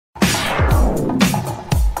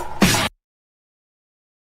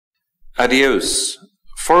Adios.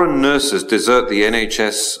 Foreign nurses desert the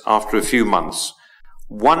NHS after a few months.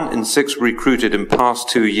 1 in 6 recruited in past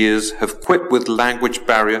 2 years have quit with language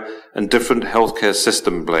barrier and different healthcare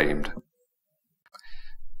system blamed.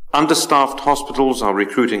 Understaffed hospitals are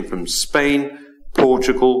recruiting from Spain,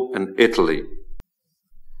 Portugal and Italy.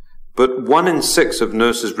 But 1 in 6 of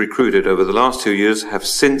nurses recruited over the last 2 years have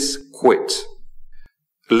since quit.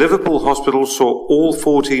 Liverpool Hospital saw all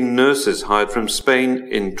 14 nurses hired from Spain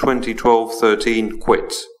in 2012-13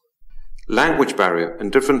 quit. Language barrier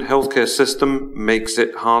and different healthcare system makes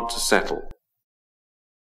it hard to settle.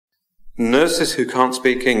 Nurses who can't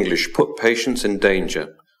speak English put patients in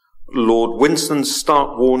danger. Lord Winston's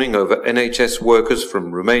stark warning over NHS workers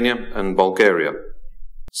from Romania and Bulgaria.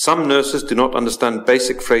 Some nurses do not understand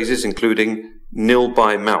basic phrases including nil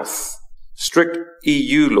by mouth. Strict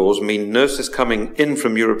EU laws mean nurses coming in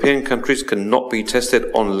from European countries cannot be tested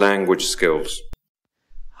on language skills.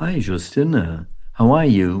 Hi, Justina. How are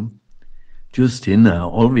you? Justina,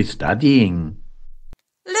 always studying.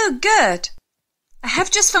 Look, good. I have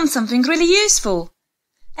just found something really useful.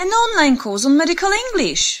 An online course on medical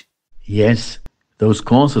English. Yes, those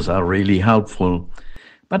courses are really helpful.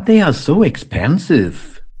 But they are so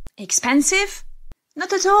expensive. Expensive?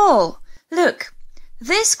 Not at all. Look.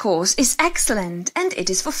 This course is excellent and it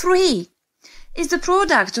is for free. It's the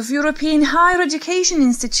product of European higher education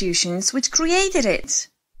institutions which created it.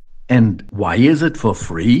 And why is it for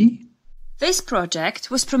free? This project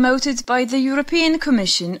was promoted by the European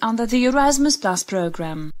Commission under the Erasmus Plus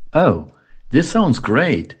program. Oh, this sounds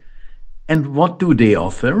great. And what do they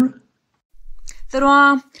offer? There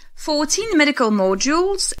are 14 medical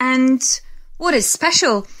modules and, what is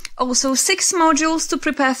special, also 6 modules to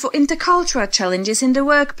prepare for intercultural challenges in the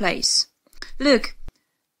workplace. Look,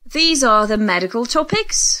 these are the medical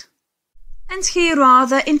topics, and here are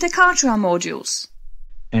the intercultural modules.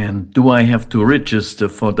 And do I have to register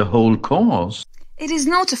for the whole course? It is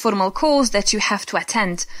not a formal course that you have to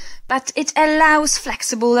attend, but it allows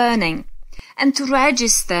flexible learning. And to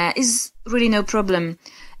register is really no problem.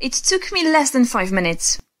 It took me less than 5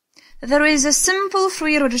 minutes. There is a simple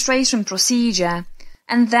free registration procedure.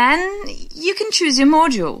 And then you can choose your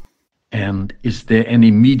module. And is there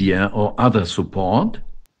any media or other support?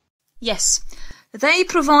 Yes, they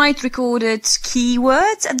provide recorded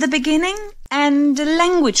keywords at the beginning and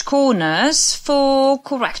language corners for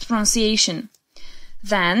correct pronunciation.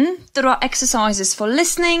 Then there are exercises for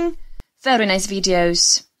listening, very nice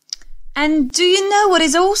videos. And do you know what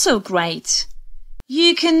is also great?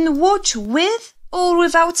 You can watch with or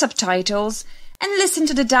without subtitles and listen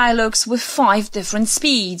to the dialogues with 5 different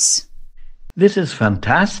speeds. This is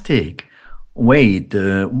fantastic. Wait,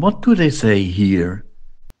 what do they say here?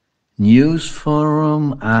 News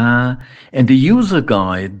forum, and the user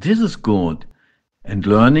guide, this is good. And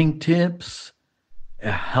learning tips,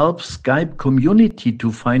 a help Skype community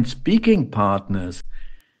to find speaking partners.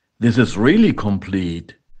 This is really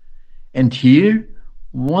complete. And here,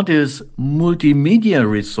 what is multimedia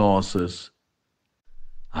resources?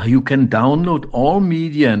 You can download all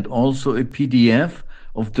media and also a PDF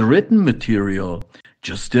of the written material.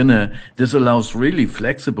 Justina, this allows really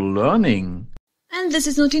flexible learning. And this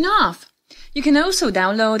is not enough. You can also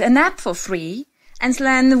download an app for free and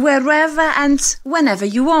learn wherever and whenever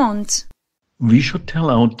you want. We should tell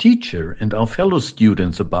our teacher and our fellow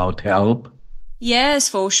students about help. Yes,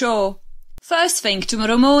 for sure. First thing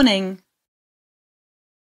tomorrow morning.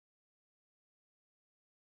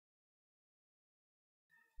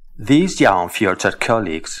 These young future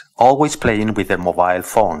colleagues always playing with their mobile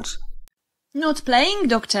phones. Not playing,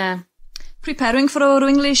 Doctor. Preparing for our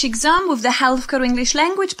English exam with the Healthcare English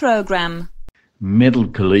Language program.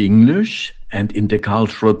 Medical English and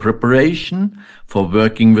intercultural preparation for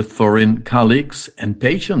working with foreign colleagues and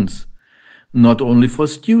patients. Not only for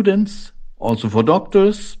students, also for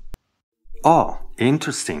doctors. Oh,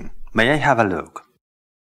 interesting. May I have a look?